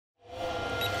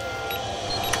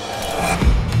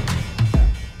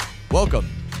Welcome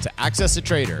to Access a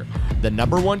Trader, the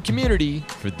 #1 community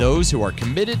for those who are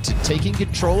committed to taking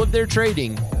control of their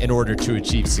trading in order to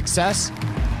achieve success,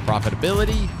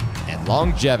 profitability, and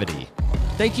longevity.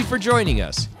 Thank you for joining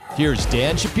us. Here's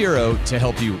Dan Shapiro to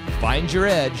help you find your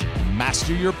edge,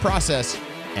 master your process,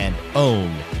 and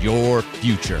own your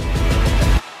future.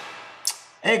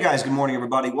 Hey guys, good morning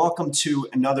everybody. Welcome to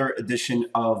another edition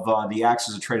of the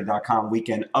AccessATrader.com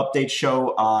weekend update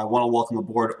show. I want to welcome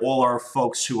aboard all our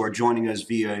folks who are joining us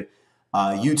via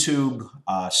YouTube,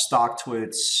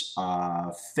 StockTwits,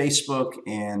 Facebook,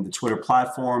 and the Twitter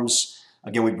platforms.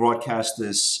 Again, we broadcast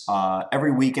this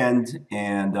every weekend,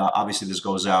 and obviously this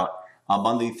goes out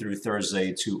Monday through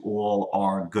Thursday to all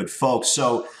our good folks.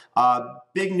 So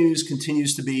big news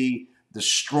continues to be the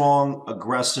strong,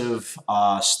 aggressive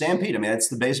stampede. I mean, that's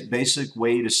the basic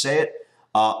way to say it,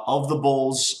 of the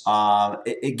bulls.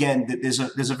 Again, there's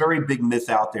a very big myth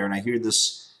out there, and I hear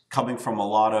this coming from a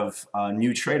lot of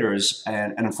new traders,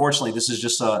 and unfortunately, this is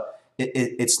just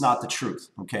it's not the truth,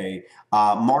 okay?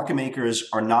 Market makers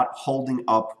are not holding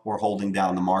up or holding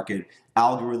down the market.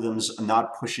 Algorithms are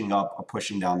not pushing up or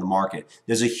pushing down the market.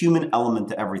 There's a human element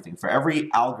to everything. For every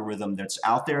algorithm that's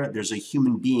out there, there's a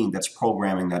human being that's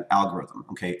programming that algorithm,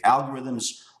 okay?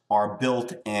 Algorithms are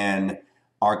built and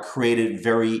are created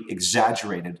very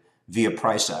exaggerated via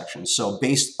price action. So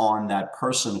based on that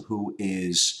person who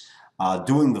is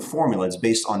doing the formula, it's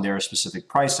based on their specific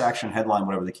price action, headline,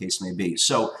 whatever the case may be.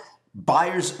 So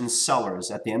buyers and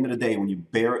sellers, at the end of the day, when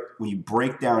you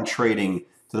break down trading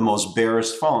to the most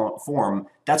barest form,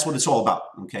 that's what it's all about,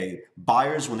 okay?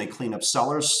 Buyers, when they clean up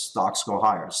sellers, stocks go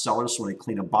higher. Sellers, when they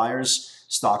clean up buyers,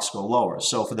 stocks go lower.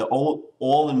 So for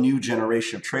all the new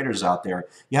generation of traders out there,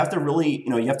 you have to really,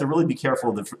 be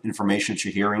careful of the information that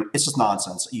you're hearing. It's just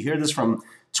nonsense. You hear this from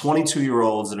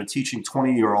 22-year-olds that are teaching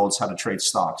 20-year-olds how to trade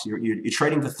stocks. You're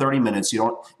trading for 30 minutes.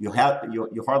 You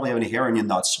hardly have any hair on your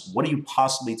nuts. What are you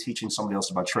possibly teaching somebody else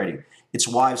about trading? It's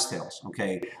wives' tales,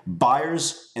 okay?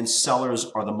 Buyers and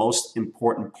sellers are the most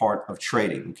important part of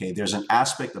trading, okay? There's an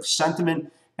aspect of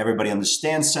sentiment. Everybody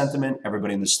understands sentiment.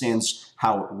 Everybody understands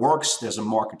how it works. There's a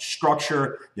market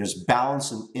structure. There's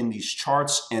balance in these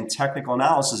charts, and technical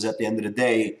analysis at the end of the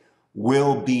day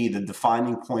will be the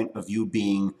defining point of you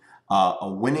being a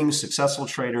winning, successful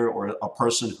trader, or a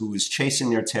person who is chasing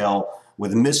their tail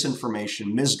with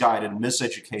misinformation, misguided,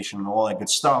 miseducation, and all that good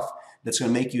stuff that's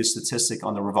going to make you a statistic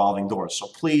on the revolving door. So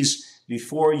please,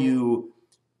 before you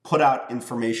put out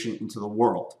information into the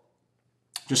world,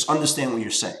 just understand what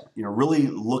you're saying. Really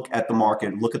look at the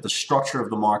market, look at the structure of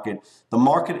the market. The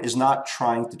market is not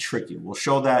trying to trick you. We'll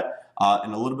show that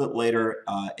in a little bit later.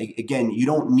 Again, you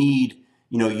don't need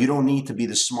to be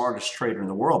the smartest trader in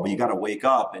the world, but you got to wake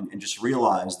up and just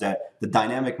realize that the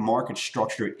dynamic market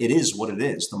structure, it is what it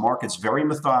is. The market's very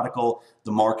methodical.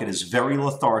 The market is very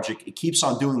lethargic. It keeps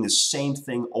on doing the same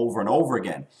thing over and over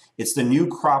again. It's the new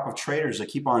crop of traders that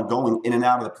keep on going in and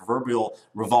out of the proverbial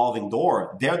revolving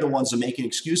door. They're the ones that are making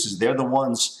excuses. They're the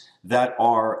ones that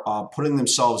are putting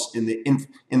themselves in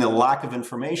the lack of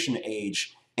information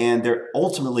age, and they're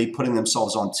ultimately putting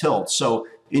themselves on tilt. So,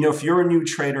 if you're a new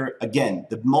trader, again,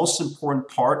 the most important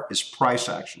part is price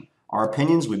action. Our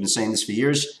opinions, we've been saying this for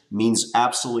years, means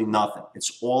absolutely nothing.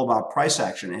 It's all about price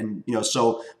action. And,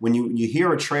 so when you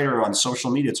hear a trader on social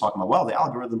media talking about, well, the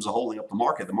algorithms are holding up the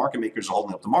market makers are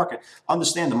holding up the market,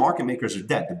 understand the market makers are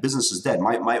dead. The business is dead.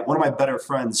 One of my better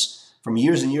friends from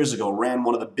years and years ago ran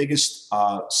one of the biggest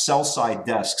sell-side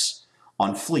desks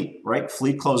on Fleet, right?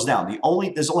 Fleet closed down.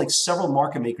 There's only several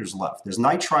market makers left. There's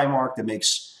Knight Trimark that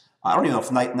makes, I don't even know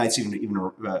if Knight's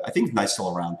even I think Knight's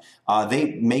still around.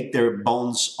 They make their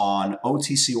bones on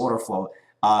OTC order flow.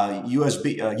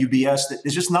 UBS,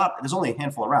 there's only a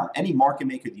handful around. Any market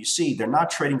maker that you see, they're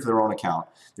not trading for their own account.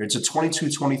 It's a 22,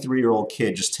 23-year-old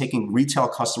kid just taking retail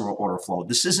customer order flow.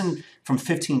 This isn't from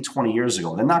 15, 20 years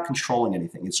ago. They're not controlling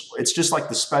anything. It's just like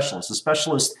the specialist. The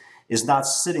specialist is not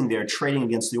sitting there trading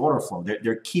against the order flow.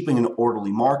 They're keeping an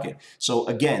orderly market. So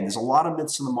again, there's a lot of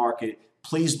myths in the market.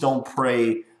 Please don't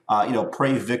pray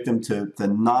victim to the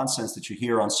nonsense that you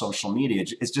hear on social media.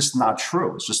 It's just not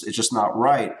true. It's just not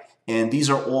right. And these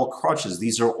are all crutches.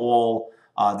 These are all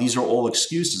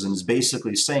excuses. And it's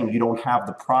basically saying you don't have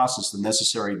the process, the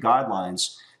necessary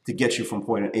guidelines to get you from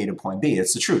point A to point B.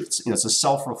 It's the truth. It's a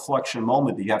self-reflection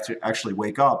moment that you have to actually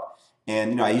wake up.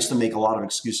 And I used to make a lot of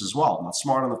excuses as well. I'm not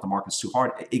smart enough. The market's too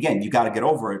hard. Again, you got to get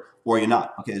over it, or you're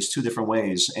not. Okay, there's two different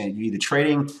ways, and you're either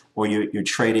trading or you're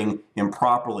trading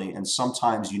improperly. And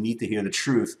sometimes you need to hear the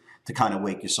truth to kind of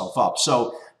wake yourself up.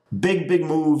 So big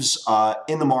moves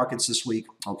in the markets this week.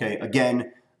 Okay,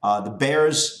 again, the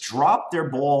bears dropped their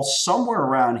ball somewhere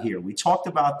around here. We talked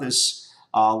about this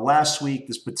Last week,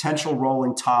 this potential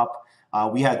rolling top,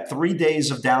 we had 3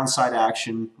 days of downside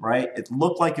action, right? It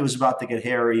looked like it was about to get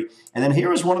hairy. And then here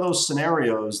was one of those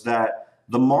scenarios that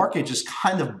the market just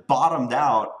kind of bottomed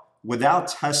out without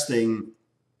testing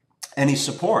any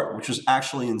support, which was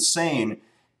actually insane.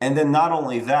 And then not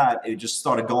only that, it just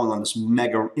started going on this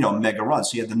mega run.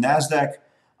 So you had the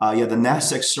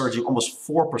NASDAQ surging almost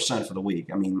 4% for the week.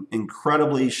 I mean,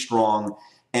 incredibly strong.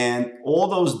 And all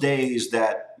those days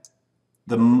that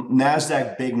the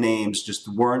NASDAQ big names just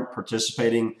weren't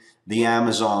participating, the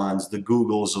Amazons, the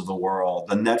Googles of the world,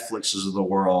 the Netflixes of the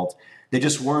world, they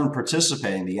just weren't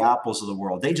participating, the Apples of the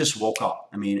world. They just woke up.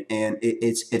 I mean, and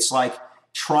it's like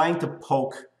trying to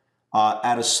poke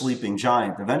at a sleeping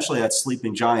giant. Eventually that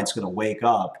sleeping giant's going to wake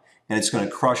up and it's going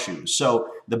to crush you. So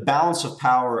the balance of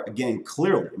power, again,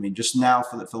 clearly, I mean, just now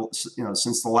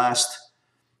since the last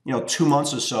 2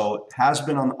 months or so, has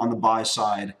been on the buy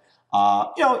side.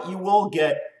 You will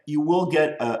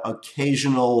get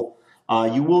occasional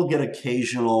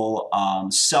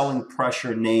selling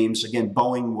pressure names. Again,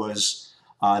 Boeing was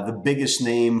the biggest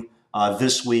name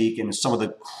this week, and some of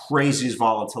the craziest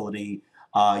volatility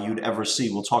you'd ever see.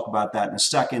 We'll talk about that in a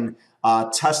second.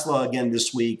 Tesla again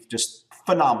this week, just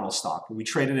phenomenal stock. We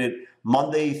traded it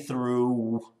Monday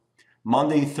through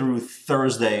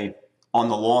Thursday on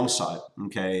the long side,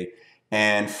 okay,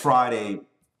 and Friday,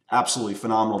 absolutely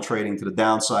phenomenal trading to the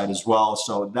downside as well.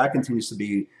 So that continues to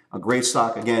be a great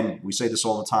stock. Again, we say this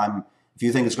all the time. If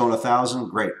you think it's going to 1,000,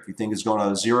 great. If you think it's going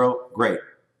to 0, great.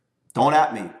 Don't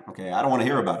at me, okay? I don't want to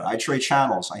hear about it. I trade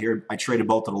channels. I traded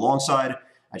both to the long side.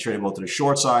 I traded both to the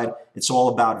short side. It's all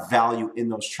about value in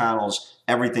those channels.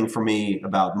 Everything for me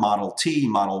about Model T,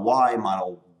 Model Y,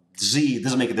 Model Z, it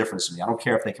doesn't make a difference to me. I don't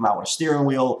care if they come out with a steering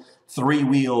wheel, 3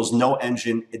 wheels, no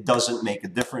engine. It doesn't make a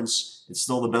difference. It's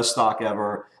still the best stock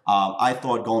ever. I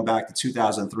thought going back to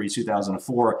 2003,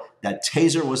 2004, that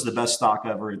Taser was the best stock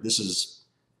ever. This is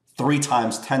 3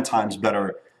 times, 10 times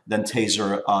better than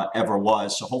Taser ever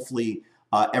was. So hopefully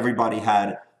everybody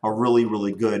had a really,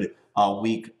 really good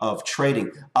week of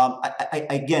trading.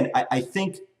 I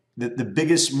think that the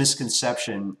biggest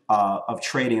misconception of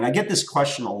trading, and I get this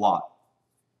question a lot,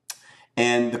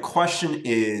 and the question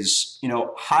is,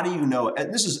 how do you know?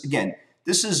 And this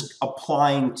is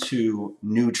applying to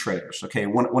new traders. Okay,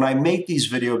 when I make these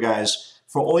video guys,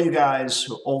 for all you guys,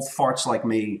 old farts like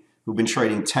me, who've been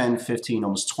trading 10, 15,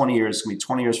 almost 20 years, it's gonna be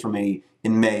 20 years for me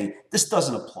in May, this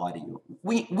doesn't apply to you.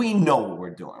 We know what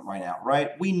we're doing right now, right?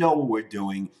 We know what we're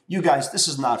doing. You guys, this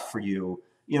is not for you.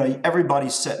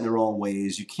 Everybody's set in their own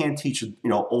ways. You can't teach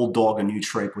old dog a new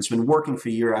trick. What's been working for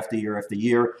year after year after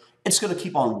year, it's going to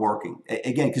keep on working.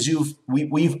 Again, because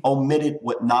we've omitted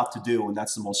what not to do, and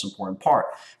that's the most important part.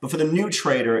 But for the new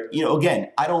trader,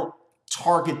 again, I don't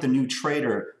target the new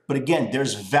trader, but again,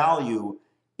 there's value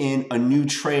in a new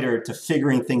trader to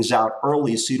figuring things out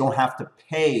early, so you don't have to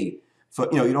pay for,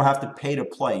 you don't have to pay to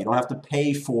play. You don't have to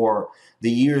pay for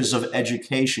the years of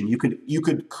education. You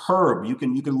could curb. You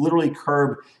could literally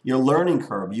curb your learning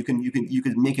curve. You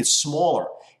could make it smaller.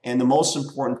 And the most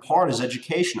important part is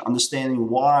education, understanding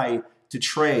why to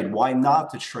trade, why not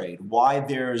to trade, why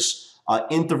there's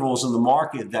intervals in the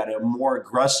market that are more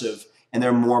aggressive and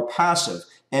they're more passive.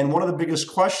 And one of the biggest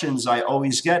questions I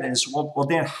always get is, well,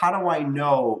 Dan, how do I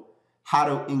know how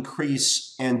to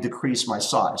increase and decrease my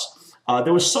size?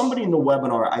 There was somebody in the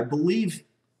webinar, I believe,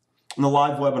 in the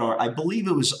live webinar, I believe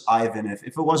it was Ivan. If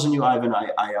it wasn't you, Ivan,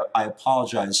 I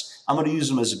apologize. I'm going to use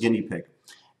him as a guinea pig.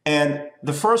 And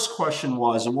the first question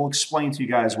was, and we'll explain to you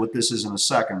guys what this is in a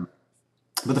second,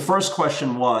 but the first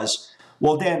question was,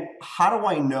 well, Dan, how do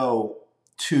I know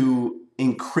to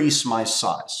increase my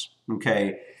size?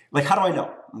 Okay, like how do I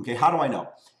know? Okay, how do I know?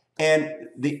 And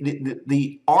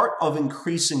the art of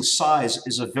increasing size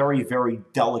is a very, very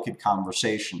delicate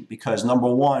conversation because number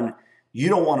one, you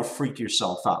don't want to freak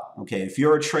yourself out. Okay, if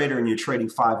you're a trader and you're trading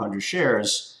 500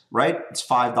 shares, right? It's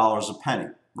 $5 a penny,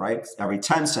 right? Every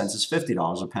 10 cents is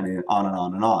 $50 a penny, and on and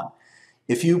on and on.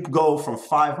 If you go from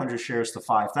 500 shares to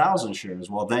 5,000 shares,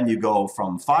 well, then you go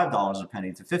from $5 a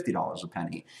penny to $50 a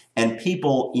penny. And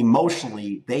people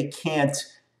emotionally, they can't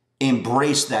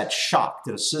embrace that shock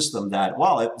to the system that,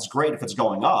 well, it's great if it's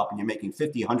going up and you're making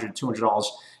 $50, $100, $200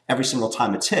 every single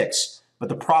time it ticks. But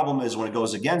the problem is when it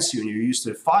goes against you and you're used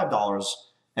to $5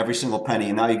 every single penny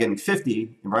and now you're getting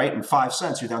 50, right? And 5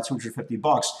 cents, you're down 250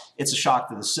 bucks. It's a shock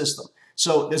to the system.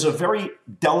 So there's a very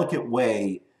delicate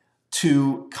way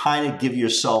to kind of give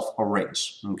yourself a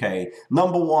raise, okay?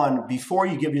 Number one, before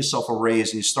you give yourself a raise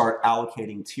and you start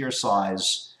allocating tier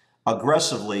size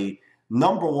aggressively,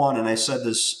 number one, and I said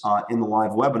this in the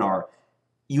live webinar,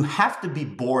 you have to be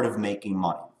bored of making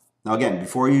money, Now, again,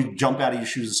 before you jump out of your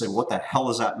shoes and say, what the hell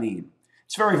does that mean?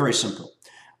 It's very, very simple.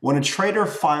 When a trader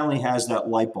finally has that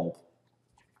light bulb,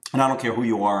 and I don't care who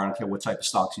you are, I don't care what type of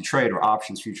stocks you trade or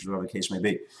options, futures, whatever the case may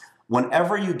be.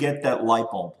 Whenever you get that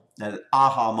light bulb, that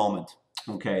aha moment,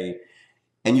 okay,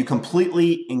 and you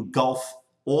completely engulf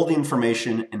all the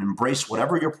information and embrace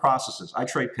whatever your process is. I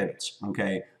trade pivots,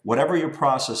 okay? Whatever your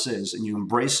process is, and you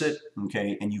embrace it,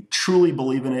 okay, and you truly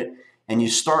believe in it, and you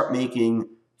start making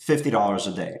 $50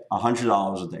 a day,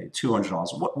 $100 a day,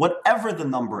 $200, whatever the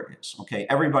number is, okay?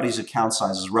 Everybody's account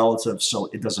size is relative, so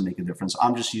it doesn't make a difference.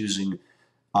 I'm just using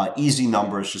easy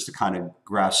numbers just to kind of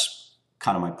grasp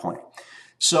kind of my point.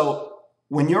 So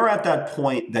when you're at that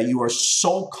point that you are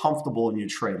so comfortable in your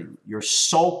trading, you're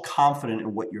so confident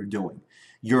in what you're doing,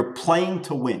 you're playing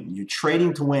to win, you're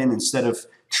trading to win instead of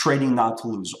trading not to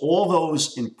lose. All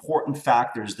those important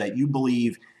factors that you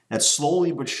believe that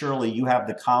slowly but surely you have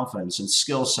the confidence and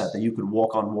skill set that you could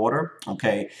walk on water,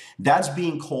 okay, that's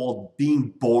being called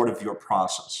being bored of your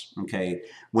process, okay?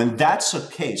 When that's a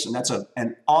case, and that's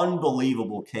an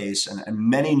unbelievable case, and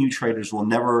many new traders will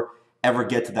never ever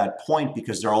get to that point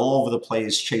because they're all over the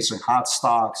place chasing hot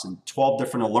stocks and 12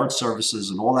 different alert services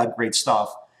and all that great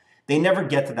stuff. They never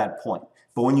get to that point.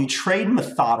 But when you trade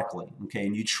methodically, okay,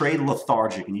 and you trade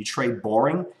lethargic and you trade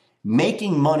boring,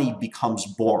 making money becomes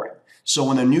boring. So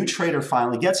when a new trader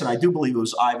finally gets it, I do believe it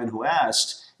was Ivan who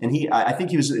asked, and I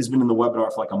think he's been in the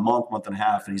webinar for like a month and a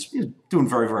half, and he's doing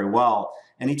very, very well.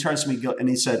 And he turns to me and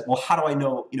he said, well, how do I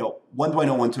know, when do I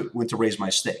know when to raise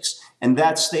my stakes? And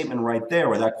that statement right there,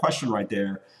 or that question right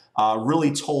there,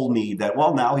 really told me that,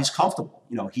 well, now he's comfortable.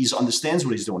 He understands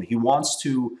what he's doing. He wants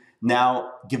to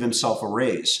now give himself a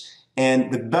raise.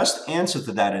 And the best answer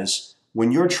to that is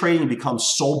when your trading becomes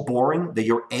so boring that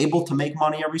you're able to make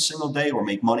money every single day or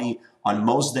make money on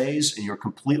most days and you're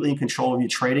completely in control of your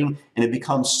trading and it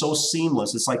becomes so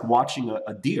seamless. It's like watching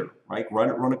a deer, right?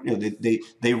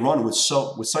 They run with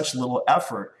such little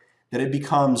effort that it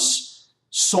becomes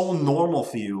so normal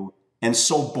for you and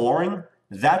so boring.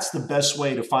 That's the best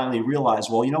way to finally realize,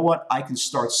 well, you know what? I can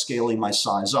start scaling my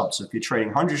size up. So if you're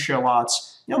trading 100 share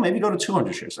lots, maybe go to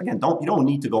 200 shares. Again, you don't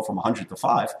need to go from 100 to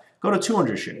 5. Go to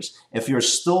 200 shares. If you're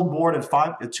still bored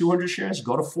at 200 shares,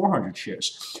 go to 400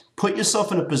 shares. Put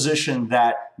yourself in a position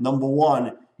that, number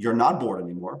one, you're not bored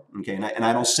anymore. Okay, and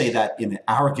I don't say that in an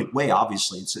arrogant way.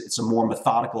 Obviously, it's a more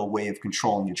methodical way of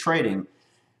controlling your trading.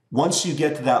 Once you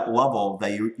get to that level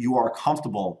that you are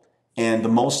comfortable. And the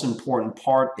most important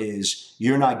part is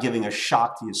you're not giving a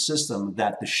shock to your system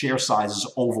that the share size is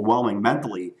overwhelming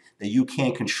mentally, that you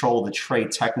can't control the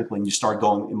trade technically and you start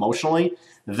going emotionally.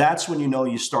 That's when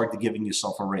you start giving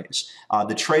yourself a raise.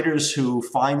 The traders who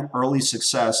find early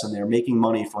success and they're making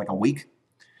money for like a week,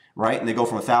 right? And they go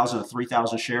from 1,000 to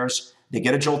 3,000 shares, they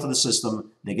get a jolt to the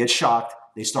system, they get shocked,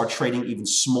 they start trading even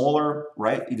smaller,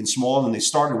 right? Even smaller than they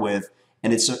started with.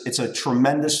 And it's a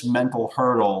tremendous mental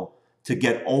hurdle to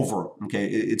get over, okay?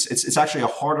 It's actually a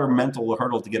harder mental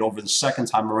hurdle to get over the second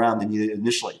time around than you did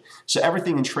initially. So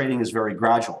everything in trading is very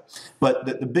gradual. But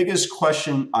the biggest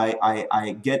question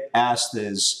I get asked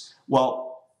is,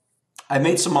 well, I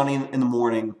made some money in the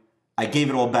morning, I gave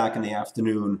it all back in the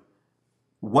afternoon.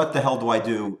 What the hell do I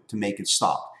do to make it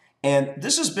stop? And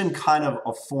this has been kind of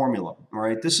a formula, all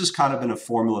right? This has kind of been a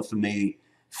formula for me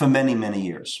for many, many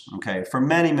years, okay? For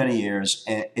many, many years,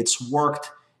 and it's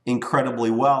worked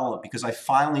incredibly well because I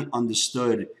finally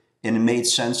understood and it made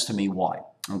sense to me why.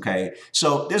 Okay,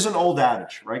 so there's an old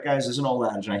adage, right, guys? There's an old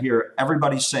adage, and I hear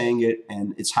everybody saying it,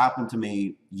 and it's happened to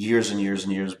me years and years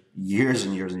and years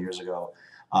ago.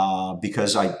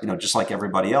 Because just like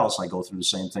everybody else, I go through the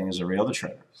same thing as every other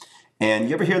trader. And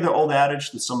you ever hear the old adage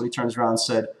that somebody turns around and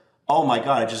said, "Oh my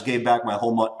God, I just gave back my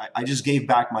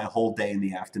whole day in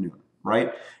the afternoon."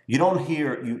 Right? You don't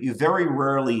hear, you very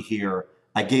rarely hear,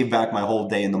 "I gave back my whole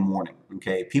day in the morning."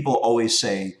 Okay, people always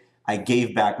say, "I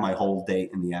gave back my whole day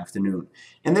in the afternoon,"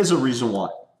 and there's a reason why,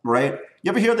 right? You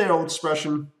ever hear that old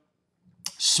expression,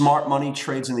 "Smart money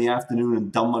trades in the afternoon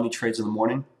and dumb money trades in the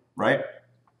morning," right?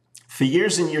 For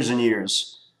years and years and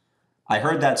years, I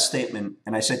heard that statement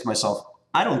and I said to myself,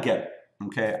 I don't get it,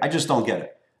 okay? I just don't get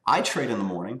it. I trade in the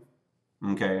morning,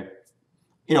 okay?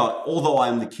 Although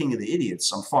I'm the king of the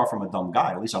idiots, I'm far from a dumb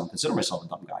guy. At least I don't consider myself a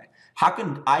dumb guy. How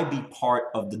can I be part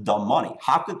of the dumb money?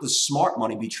 How could the smart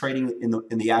money be trading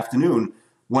in the afternoon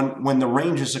when the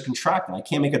ranges are contracting? I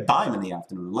can't make a dime in the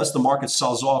afternoon unless the market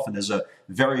sells off and there's a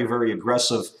very, very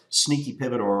aggressive sneaky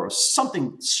pivot or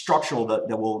something structural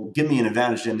that will give me an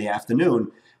advantage in the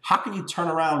afternoon. How can you turn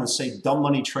around and say dumb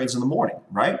money trades in the morning,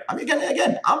 right? I mean,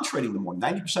 again, I'm trading in the morning.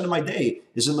 90% of my day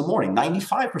is in the morning.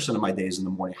 95% of my day is in the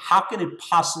morning. How can it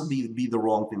possibly be the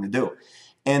wrong thing to do?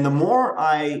 And the more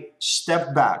I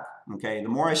stepped back, okay, the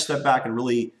more I stepped back and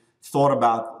really thought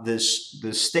about this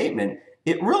statement,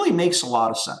 it really makes a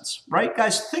lot of sense, right?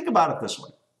 Guys, think about it this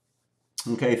way.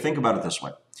 Okay, think about it this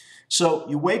way. So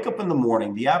you wake up in the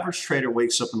morning, the average trader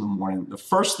wakes up in the morning, the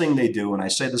first thing they do, and I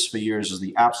say this for years, is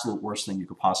the absolute worst thing you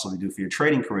could possibly do for your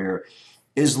trading career,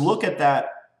 is look at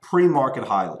that pre-market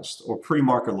high list or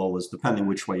pre-market low list, depending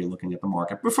which way you're looking at the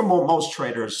market. But for most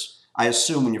traders, I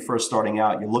assume when you're first starting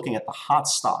out, you're looking at the hot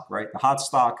stock, right? The hot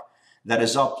stock that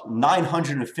is up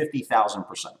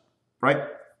 950,000%, right?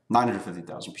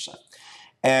 950,000%.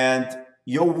 And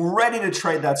you're ready to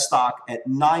trade that stock at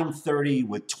 9:30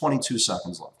 with 22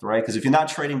 seconds left, right? Because if you're not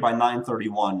trading by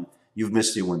 9:31, you've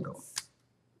missed your window,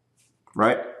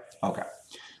 right? Okay.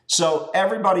 So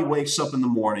everybody wakes up in the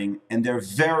morning and they're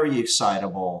very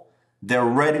excitable. They're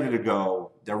ready to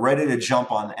go. They're ready to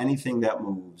jump on anything that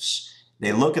moves.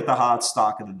 They look at the hot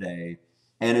stock of the day.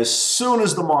 And as soon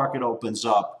as the market opens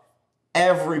up,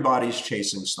 everybody's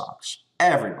chasing stocks.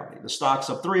 Everybody. The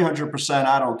stock's up 300%.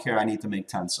 I don't care. I need to make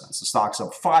 10 cents. The stock's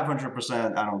up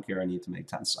 500%. I don't care. I need to make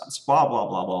 10 cents. Blah, blah,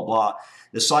 blah, blah, blah.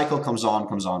 The cycle comes on,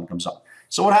 comes on, comes on.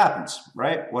 So what happens,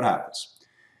 right? What happens?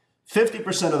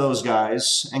 50% of those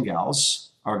guys and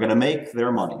gals are going to make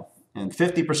their money. And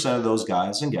 50% of those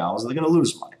guys and gals, they're going to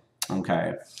lose money.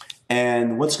 Okay.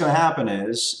 And what's going to happen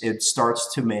is it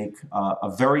starts to make a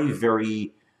very,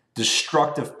 very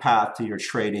destructive path to your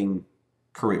trading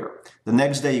career. The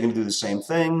next day, you're going to do the same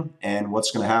thing. And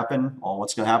what's going to happen? Well,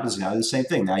 what's going to happen is now the same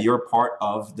thing. Now you're a part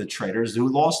of the traders who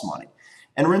lost money.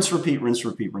 And rinse, repeat, rinse,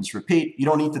 repeat, rinse, repeat. You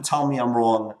don't need to tell me I'm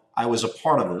wrong. I was a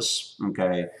part of this,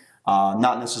 okay?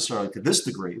 Not necessarily to this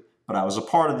degree, but I was a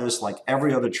part of this like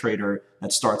every other trader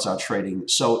that starts out trading.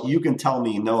 So you can tell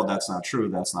me, no, that's not true,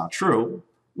 that's not true.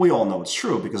 We all know it's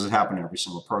true because it happened to every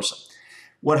single person.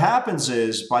 What happens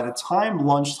is by the time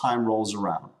lunchtime rolls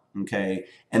around, okay,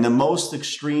 and the most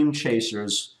extreme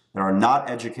chasers that are not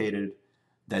educated,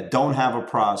 that don't have a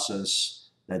process,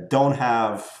 that don't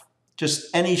have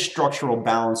just any structural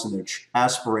balance in their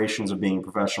aspirations of being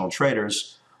professional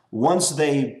traders, once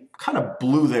they kind of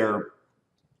blew their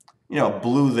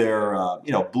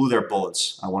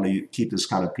bullets. I want to keep this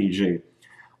kind of PG.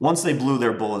 Once they blew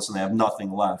their bullets and they have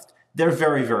nothing left, they're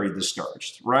very, very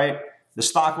discouraged, right? The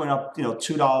stock went up,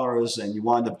 $2 and you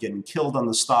wind up getting killed on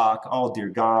the stock. Oh, dear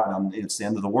God, it's the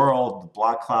end of the world, the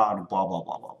black cloud, blah, blah,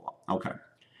 blah, blah, blah. Okay.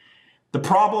 The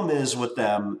problem is with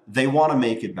them, they want to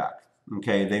make it back,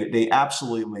 okay? They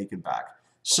absolutely make it back.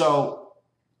 So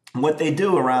what they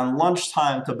do around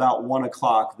lunchtime to about 1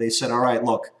 o'clock, they said, all right,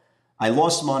 look, I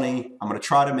lost money. I'm going to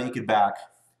try to make it back.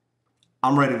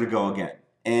 I'm ready to go again.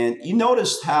 And you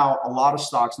noticed how a lot of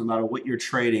stocks, no matter what you're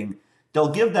trading,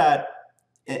 they'll give that.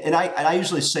 And I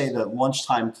usually say that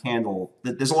lunchtime candle,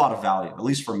 that there's a lot of value, at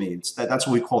least for me. That's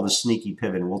what we call the sneaky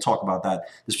pivot. And we'll talk about that,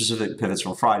 the specific pivots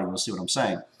from Friday. We'll see what I'm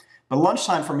saying. But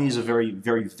lunchtime for me is a very,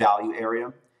 very value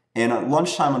area. And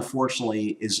lunchtime,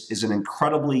 unfortunately, is an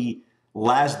incredibly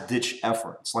last-ditch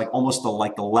effort. It's like almost the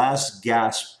last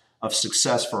gasp of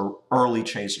success for early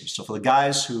chasers. So for the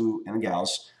guys and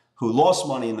gals who lost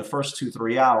money in the first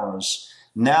 2-3 hours,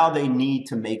 now they need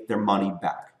to make their money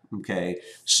back. Okay,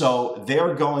 so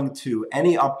they're going to,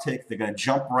 any uptick, they're going to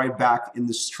jump right back in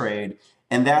this trade,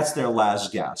 and that's their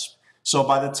last gasp. So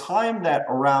by the time that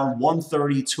around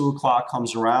 1:30, 2 o'clock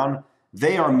comes around,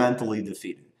 they are mentally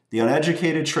defeated. The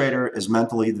uneducated trader is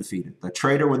mentally defeated. The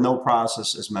trader with no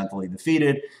process is mentally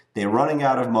defeated. They're running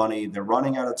out of money. They're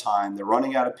running out of time. They're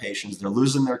running out of patience. They're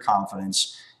losing their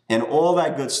confidence and all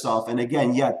that good stuff. And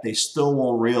again, yet they still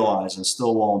won't realize and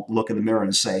still won't look in the mirror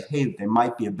and say, hey, there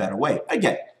might be a better way.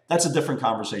 Again, that's a different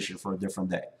conversation for a different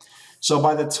day. So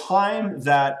by the time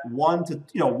that 1 to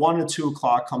 2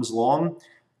 o'clock comes along,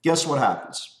 guess what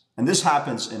happens? And this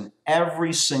happens in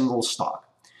every single stock.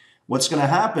 What's going to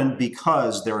happen,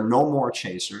 because there are no more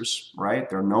chasers, right?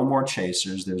 There are no more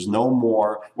chasers. There's no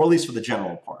more, or at least for the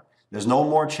general part, there's no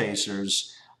more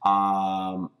chasers.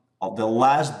 The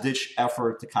last ditch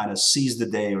effort to kind of seize the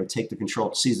day or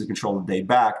seize the control of the day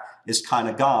back is kind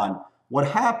of gone. What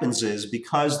happens is,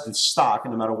 because the stock,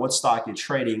 and no matter what stock you're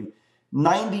trading,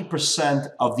 90%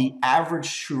 of the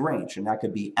average true range, and that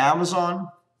could be Amazon,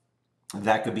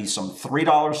 that could be some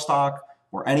 $3 stock,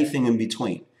 or anything in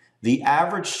between. The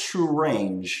average true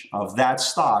range of that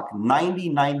stock,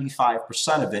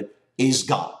 95% of it is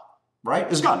gone, right?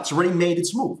 It's gone. It's already made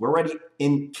its move. We're already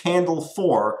in candle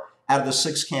 4 out of the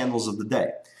 6 candles of the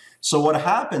day. So what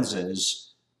happens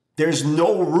is there's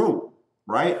no room,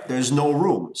 right? There's no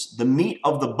rooms. The meat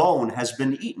of the bone has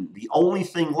been eaten. The only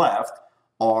thing left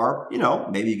are,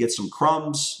 maybe you get some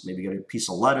crumbs, maybe you get a piece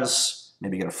of lettuce,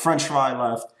 maybe you get a French fry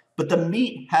left, but the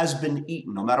meat has been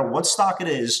eaten. No matter what stock it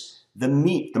is, the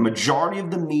meat, the majority of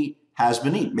the meat has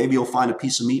been eaten. Maybe you'll find a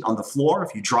piece of meat on the floor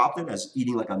if you dropped it as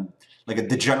eating like a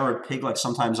degenerate pig, like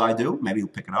sometimes I do. Maybe you'll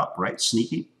pick it up, right?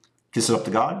 Sneaky, kiss it up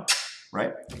to God,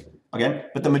 right? Again,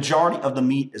 but the majority of the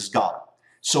meat is gone.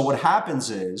 So what happens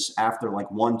is after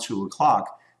like 1, 2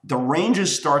 o'clock, the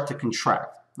ranges start to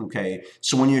contract. Okay,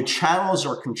 so when your channels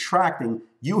are contracting,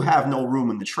 you have no room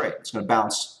in the trade. It's going to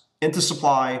bounce into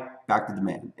supply, back to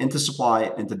demand, into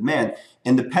supply, into demand.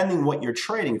 And depending what you're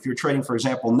trading, if you're trading, for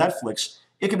example, Netflix,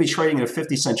 it could be trading at a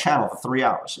 50-cent channel for 3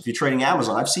 hours. If you're trading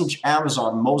Amazon, I've seen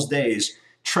Amazon most days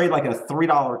trade like a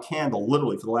 $3 candle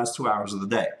literally for the last 2 hours of the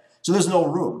day. So there's no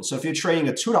room. So if you're trading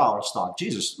a $2 stock,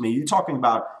 Jesus, I mean, you're talking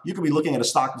about, you could be looking at a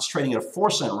stock that's trading at a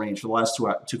 4-cent range for the last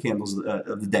two candles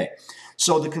of the day.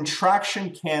 So the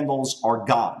contraction candles are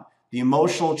gone. The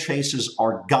emotional chases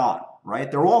are gone, right?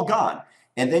 They're all gone.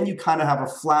 And then you kind of have a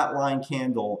flat line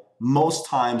candle most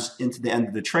times into the end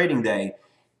of the trading day.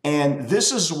 And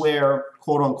this is where,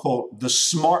 quote unquote, the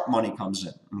smart money comes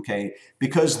in, okay?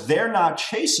 Because they're not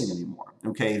chasing anymore,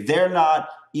 okay? They're not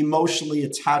emotionally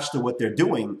attached to what they're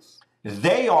doing.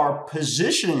 They are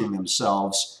positioning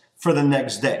themselves for the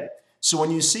next day. So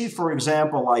when you see, for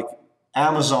example, like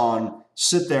Amazon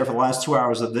sit there for the last 2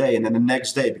 hours of the day, and then the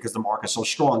next day, because the market's so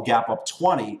strong, gap up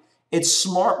 20, it's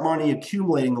smart money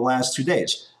accumulating the last 2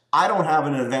 days. I don't have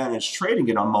an advantage trading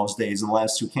it on most days in the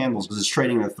last 2 candles because it's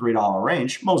trading in a $3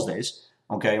 range most days.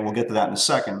 Okay, we'll get to that in a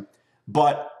second.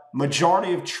 But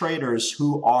majority of traders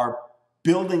who are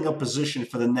building a position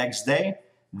for the next day,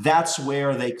 that's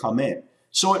where they come in.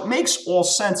 So it makes all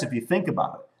sense if you think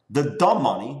about it. The dumb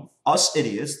money, us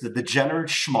idiots, the degenerate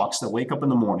schmucks that wake up in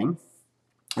the morning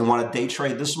and want to day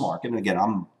trade this market, and again,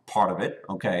 I'm part of it,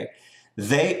 okay?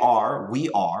 We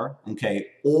are, okay,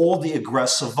 all the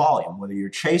aggressive volume, whether you're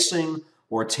chasing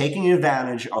or taking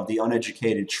advantage of the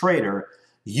uneducated trader,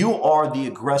 you are the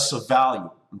aggressive value,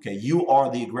 okay? You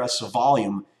are the aggressive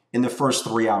volume in the first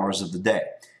 3 hours of the day.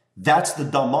 That's the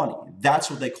dumb money.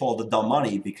 That's what they call the dumb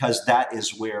money because that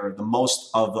is where the most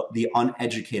of the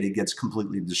uneducated gets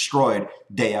completely destroyed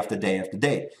day after day after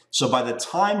day. So by the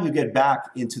time you get back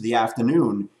into the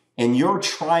afternoon and you're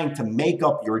trying to make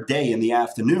up your day in the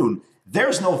afternoon,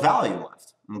 there's no value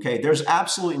left, okay? There's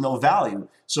absolutely no value.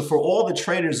 So for all the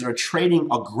traders that are trading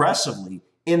aggressively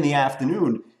in the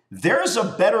afternoon, there's a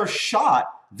better shot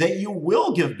that you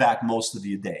will give back most of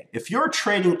your day. If you're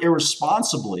trading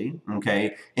irresponsibly,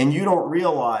 okay, and you don't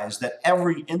realize that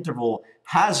every interval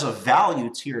has a value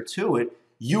tier to it,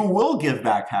 you will give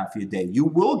back half your day. You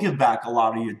will give back a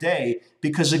lot of your day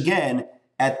because, again,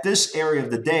 at this area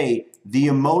of the day, the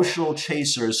emotional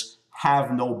chasers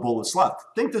have no bullets left.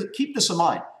 Keep this in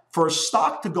mind. For a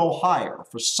stock to go higher,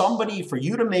 for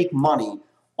you to make money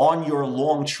on your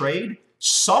long trade,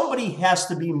 somebody has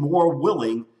to be more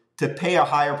willing to pay a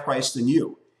higher price than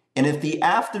you. And if the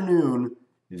afternoon,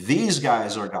 these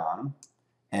guys are gone,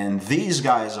 and these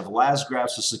guys have last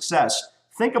grasp of success,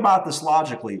 think about this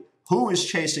logically. Who is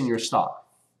chasing your stock?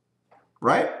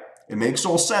 Right? It makes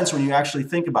all sense when you actually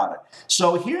think about it.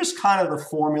 So here's kind of the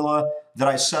formula that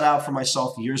I set out for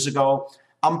myself years ago.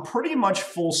 I'm pretty much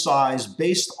full size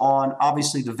based on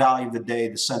obviously the value of the day,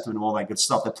 the sentiment, and all that good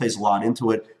stuff that plays a lot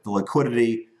into it, the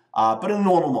liquidity. But in a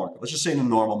normal market, let's just say in a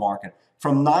normal market,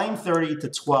 from 9:30 to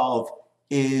 12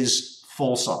 is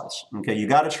full size. Okay, you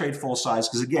got to trade full size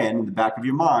because again, in the back of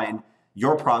your mind,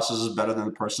 your process is better than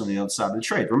the person on the other side of the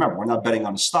trade. Remember, we're not betting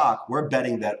on a stock. We're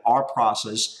betting that our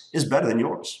process is better than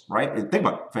yours, right? And think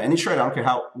about it. For any trade, I don't care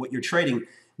what you're trading,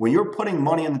 when you're putting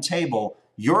money on the table,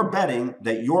 you're betting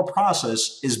that your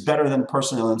process is better than the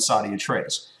person on the other side of your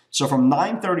trades. So from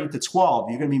 9:30 to 12,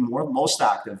 you're going to be most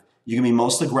active. You're going to be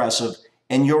most aggressive.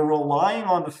 And you're relying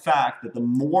on the fact that the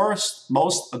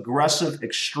most aggressive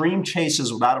extreme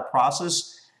chases without a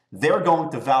process, they're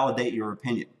going to validate your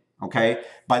opinion, okay?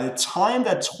 By the time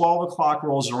that 12 o'clock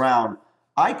rolls around,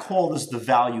 I call this the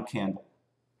value candle.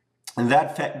 And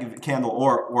that candle,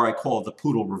 or I call it the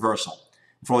poodle reversal.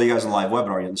 For all you guys in the live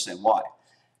webinar, you understand why.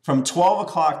 From 12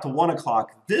 o'clock to 1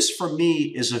 o'clock, this for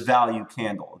me is a value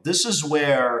candle. This is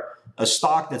where a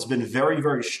stock that's been very,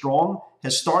 very strong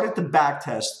has started to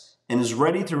backtest and is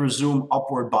ready to resume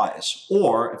upward bias.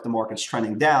 Or if the market's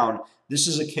trending down, this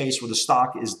is a case where the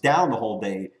stock is down the whole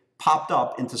day, popped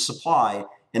up into supply,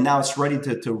 and now it's ready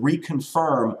to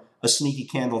reconfirm a sneaky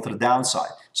candle to the downside.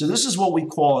 So this is what we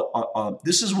call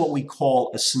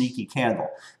a sneaky candle.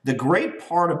 The great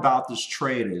part about this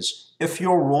trade is if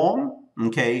you're wrong,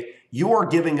 okay, you are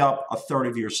giving up a third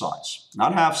of your size,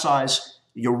 not half size.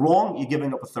 You're wrong, you're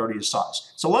giving up a third of your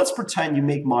size. So let's pretend you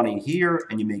make money here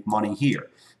and you make money here.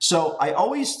 So I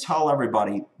always tell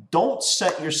everybody, don't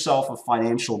set yourself a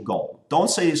financial goal. Don't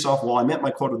say to yourself, well, I met my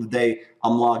quota of the day,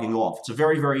 I'm logging off. It's a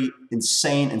very, very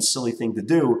insane and silly thing to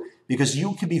do because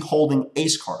you could be holding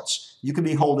ace cards. You could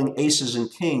be holding aces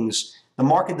and kings. The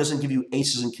market doesn't give you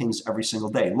aces and kings every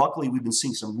single day. Luckily, we've been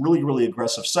seeing some really, really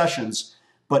aggressive sessions,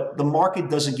 but the market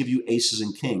doesn't give you aces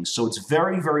and kings. So it's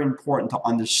very, very important to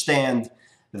understand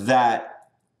that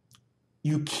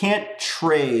you can't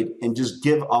trade and just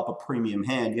give up a premium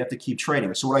hand. You have to keep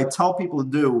trading. So what I tell people to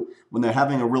do when they're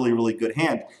having a really, really good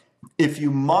hand, if you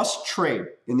must trade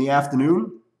in the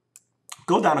afternoon,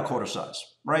 go down a quarter size,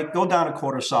 right? Go down a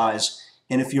quarter size.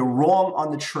 And if you're wrong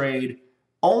on the trade,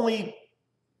 only,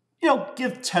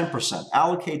 give 10%,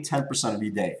 allocate 10% of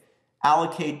your day,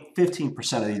 allocate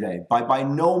 15% of your day. By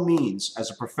no means, as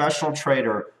a professional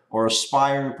trader or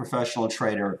aspiring professional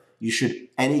trader, you should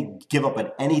give up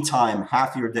at any time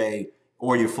half your day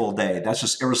or your full day. That's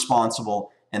just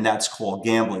irresponsible, and that's called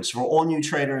gambling. So for all new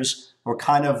traders who are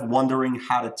kind of wondering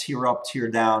how to tier up, tier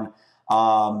down,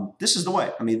 this is the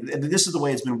way. I mean, this is the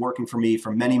way it's been working for me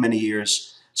for many, many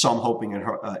years. So I'm hoping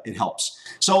it helps.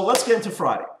 So let's get into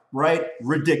Friday, right?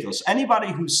 Ridiculous.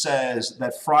 Anybody who says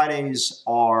that Fridays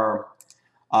are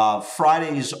a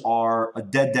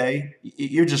dead day,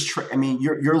 you're just,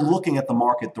 you're looking at the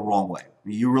market the wrong way.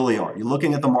 You really are. You're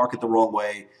looking at the market the wrong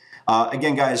way.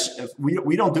 Again, guys, if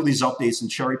we don't do these updates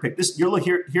and cherry pick this. You're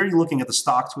looking at the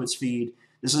StockTwits feed.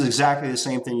 This is exactly the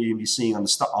same thing you're going to be seeing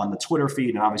on the Twitter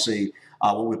feed, and obviously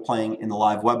what we're playing in the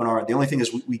live webinar. The only thing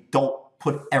is we don't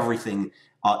put everything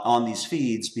on these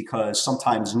feeds because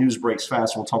sometimes news breaks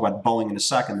fast. We'll talk about Boeing in a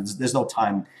second. There's no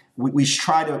time. We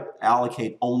try to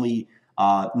allocate only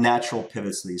natural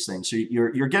pivots to these things. So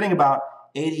you're getting about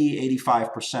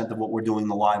 80–85% of what we're doing in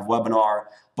the live webinar,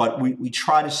 but we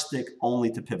try to stick only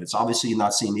to pivots. Obviously, you're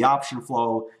not seeing the option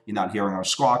flow, you're not hearing our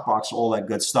squawk box, all that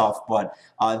good stuff. But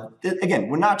again,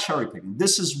 we're not cherry picking.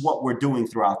 This is what we're doing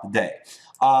throughout the day.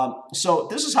 So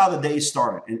this is how the day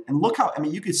started. And look how,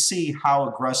 you could see how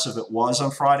aggressive it was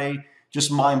on Friday.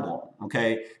 Just mind-blowing,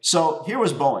 okay? So here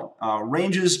was Boeing.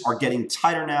 Ranges are getting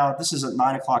tighter now. This is at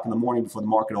 9 o'clock in the morning before the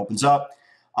market opens up.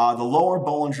 The lower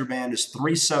Bollinger Band is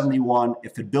 371.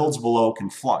 If it builds below, can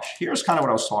flush. Here's kind of what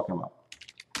I was talking about.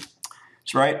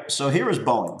 That's right. So here is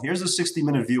Boeing. Here's a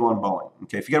 60-minute view on Boeing.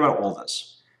 Okay, forget about all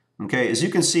this. Okay, as you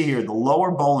can see here, the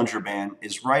lower Bollinger Band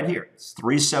is right here. It's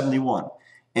 371.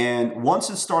 And once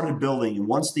it started building, and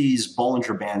once these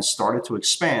Bollinger Bands started to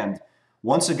expand,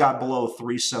 once it got below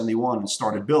 371 and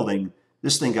started building,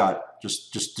 this thing got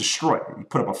just destroyed. You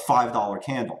put up a $5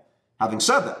 candle. Having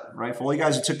said that, right, for all you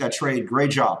guys who took that trade,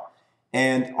 great job.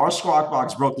 And our squawk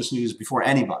box broke this news before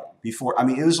anybody. It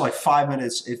was like 5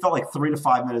 minutes. It felt like 3 to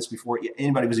 5 minutes before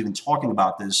anybody was even talking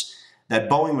about this, that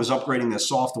Boeing was upgrading their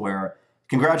software.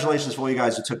 Congratulations for all you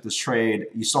guys who took this trade.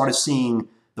 You started seeing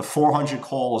the 400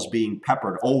 calls being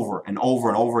peppered over and over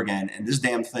and over again. And this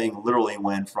damn thing literally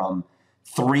went from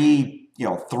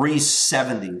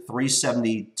 370,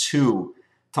 372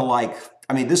 to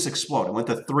this exploded. It went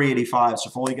to 385. So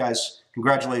for all you guys,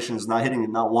 congratulations, not hitting it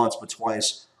not once but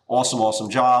twice. Awesome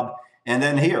job. And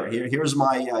then here's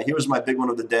my big one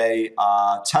of the day.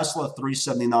 Tesla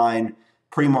 379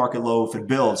 pre-market low if it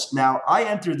builds. Now I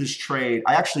entered this trade.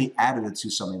 I actually added it to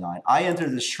 279. I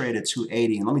entered this trade at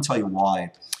 280, and let me tell you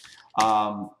why.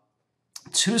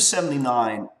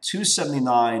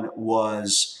 279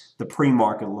 was the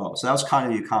pre-market low. So that was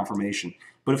kind of your confirmation.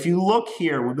 But if you look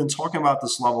here, we've been talking about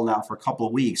this level now for a couple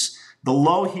of weeks. The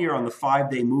low here on the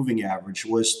 5-day moving average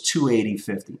was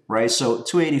 280.50, right? So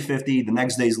 280.50, the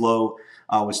next day's low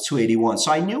was 281.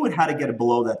 So I knew it had to get it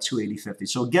below that 280.50.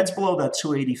 So it gets below that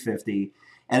 280.50,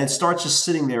 and it starts just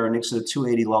sitting there next to the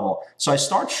 280 level. So I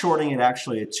start shorting it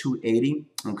actually at 280,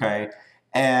 okay?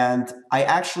 And I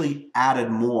actually added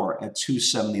more at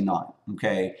 279,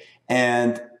 okay?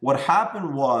 And what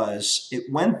happened was it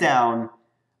went down.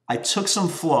 I took some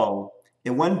flow, it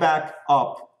went back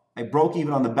up, I broke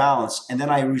even on the balance, and then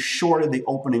I reshorted the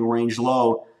opening range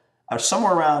low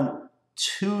somewhere around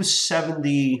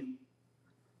 270,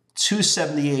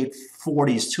 278.40s,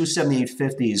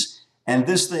 278.50s, and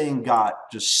this thing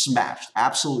got just smashed,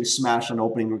 absolutely smashed on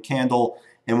opening candle,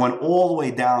 and went all the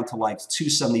way down to like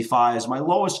 275s. My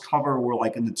lowest cover were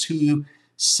like in the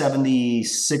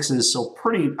 276s, so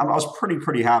I was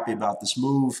pretty happy about this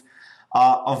move.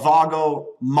 Avago,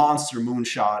 monster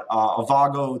moonshot.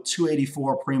 Avago,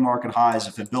 284 pre-market highs.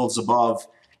 If it builds above,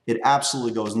 it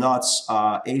absolutely goes nuts.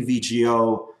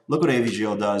 AVGO, look what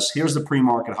AVGO does. Here's the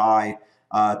pre-market high,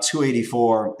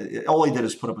 284. All he did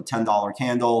is put up a $10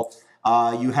 candle.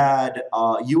 You had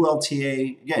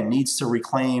ULTA, again, needs to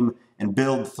reclaim and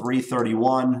build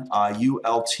 331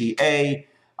 ULTA.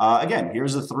 Again,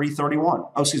 here's the 331.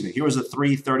 Oh, excuse me. Here was the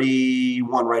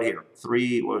 331 right here.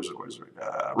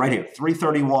 Right here,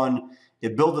 331.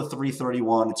 It built the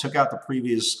 331. It took out the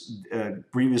previous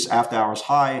after hours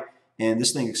high, and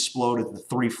this thing exploded to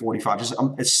 345. Just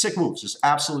it's sick moves. Just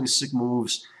absolutely sick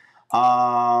moves.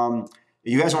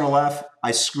 You guys want to laugh?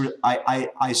 I screwed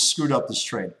up this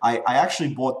trade. I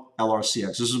actually bought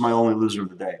LRCX. This is my only loser of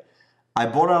the day. I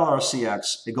bought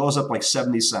LRCX. It goes up like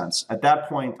 70 cents. At that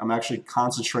point, I'm actually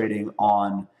concentrating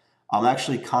on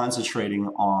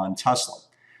Tesla.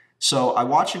 So I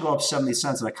watched it go up 70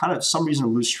 cents, and I kind of, for some reason,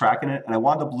 lose track in it, and I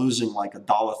wound up losing like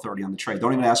 $1.30 on the trade.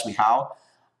 Don't even ask me how.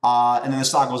 And then the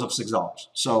stock goes up $6.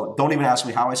 So don't even ask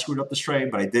me how I screwed up this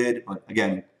trade, but I did. But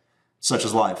again, such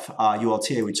is life.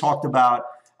 ULTA we talked about.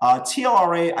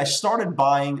 TLRA, I started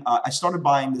buying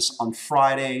this on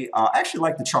Friday. I actually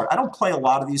like the chart. I don't play a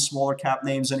lot of these smaller cap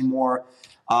names anymore,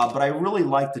 but I really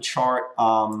like the chart.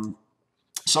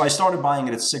 So I started buying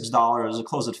it at $6. It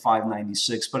closed at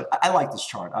 $5.96, but I like this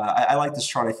chart. I like this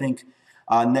chart. I think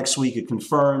next week it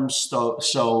confirms. So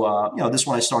you know, this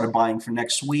one I started buying for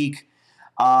next week.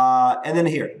 And then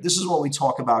here, this is what we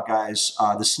talk about, guys.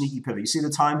 The sneaky pivot. You see the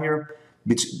time here?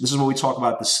 This is what we talk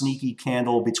about, the sneaky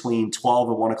candle between 12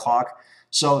 and 1 o'clock.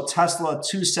 So Tesla,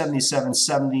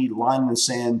 277.70, line in the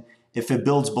sand. If it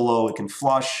builds below, it can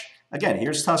flush. Again,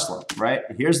 here's Tesla, right?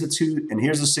 Here's the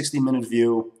here's the 60-minute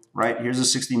view, right? Here's the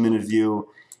 60-minute view.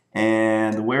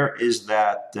 And where is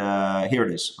that? Here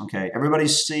it is. Okay, everybody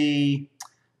see,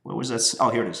 what was that?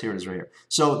 Oh, here it is. Here it is right here.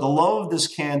 So the low of this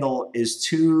candle is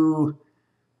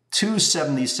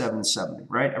 277.70,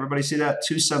 right? Everybody see that?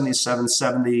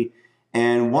 277.70.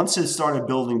 And once it started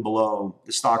building below,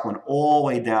 the stock went all the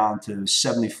way down to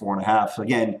 74.5. So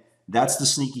again, that's the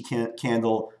sneaky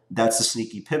candle. That's the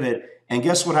sneaky pivot. And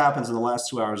guess what happens in the last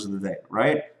 2 hours of the day,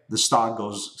 right? The stock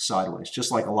goes sideways,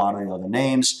 just like a lot of the other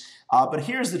names. But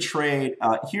here's the trade.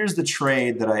 Here's the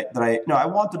trade that I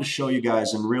wanted to show you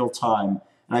guys in real time.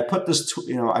 And I put this,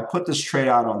 I put this trade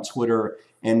out on Twitter,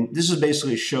 and this is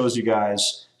basically shows you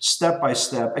guys step by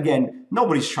step. Again,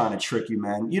 nobody's trying to trick you,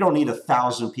 man. You don't need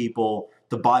 1,000 people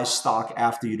to buy stock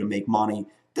after you to make money.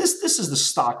 This is the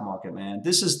stock market, man.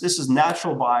 This is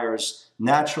natural buyers,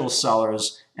 natural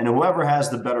sellers, and whoever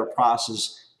has the better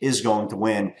process is going to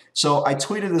win. So I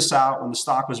tweeted this out when the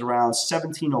stock was around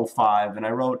 1705, and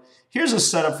I wrote, here's a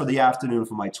setup for the afternoon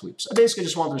for my tweets. I basically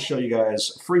just wanted to show you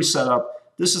guys a free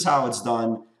setup. This is how it's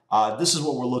done. This is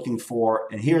what we're looking for,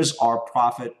 and here's our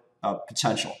profit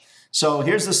potential. So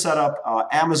here's the setup.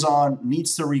 Amazon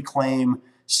needs to reclaim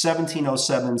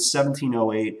 1707,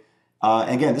 1708.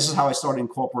 Again, this is how I started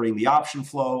incorporating the option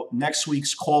flow. Next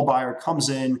week's call buyer comes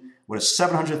in with a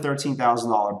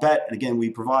 $713,000 bet. And again,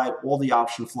 we provide all the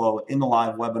option flow in the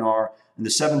live webinar and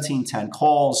the 1710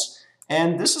 calls.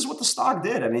 And this is what the stock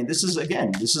did. I mean, this is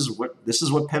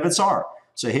what pivots are.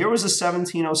 So here was a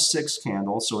 1706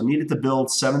 candle. So it needed to build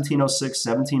 1706,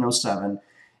 1707.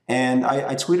 And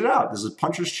I tweeted out, there's a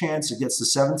puncher's chance it gets to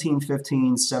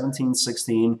 1715,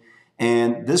 1716.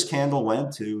 And this candle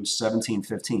went to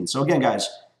 1715. So again, guys,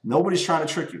 nobody's trying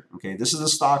to trick you. Okay, this is the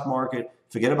stock market.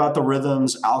 Forget about the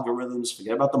rhythms, algorithms.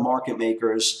 Forget about the market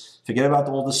makers. Forget about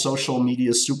all the social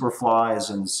media superflies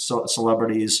and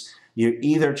celebrities. You're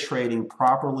either trading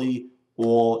properly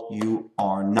or you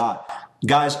are not.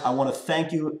 Guys, I want to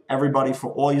thank you, everybody,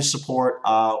 for all your support.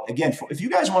 Again, if you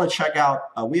guys want to check out,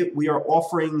 we are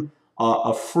offering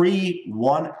a free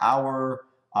 1 hour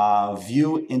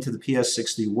view into the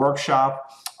PS60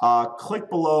 workshop.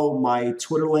 Click below my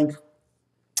Twitter link.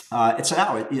 It's an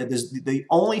hour. The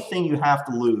only thing you have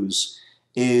to lose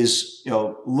is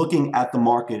looking at the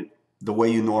market the way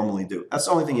you normally do. That's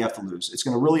the only thing you have to lose. It's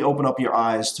going to really open up your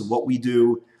eyes to what we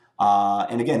do.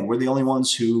 And again, we're the only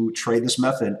ones who trade this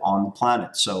method on the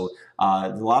planet. So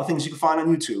there's a lot of things you can find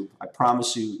on YouTube. I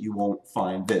promise you, you won't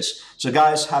find this. So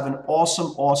guys, have an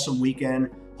awesome, awesome weekend.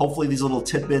 Hopefully these little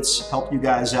tidbits help you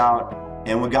guys out.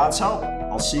 And with God's help,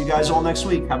 I'll see you guys all next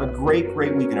week. Have a great,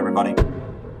 great weekend, everybody.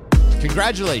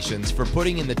 Congratulations for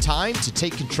putting in the time to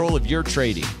take control of your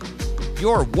trading.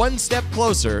 You're one step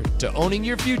closer to owning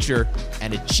your future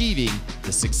and achieving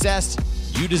the success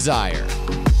you desire.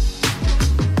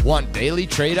 Want daily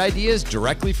trade ideas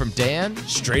directly from Dan,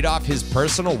 straight off his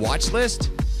personal watch list?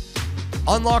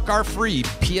 Unlock our free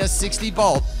PS60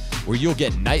 Vault, where you'll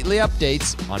get nightly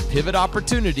updates on pivot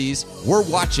opportunities we're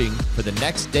watching for the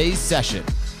next day's session.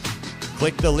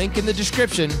 Click the link in the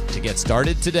description to get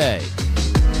started today.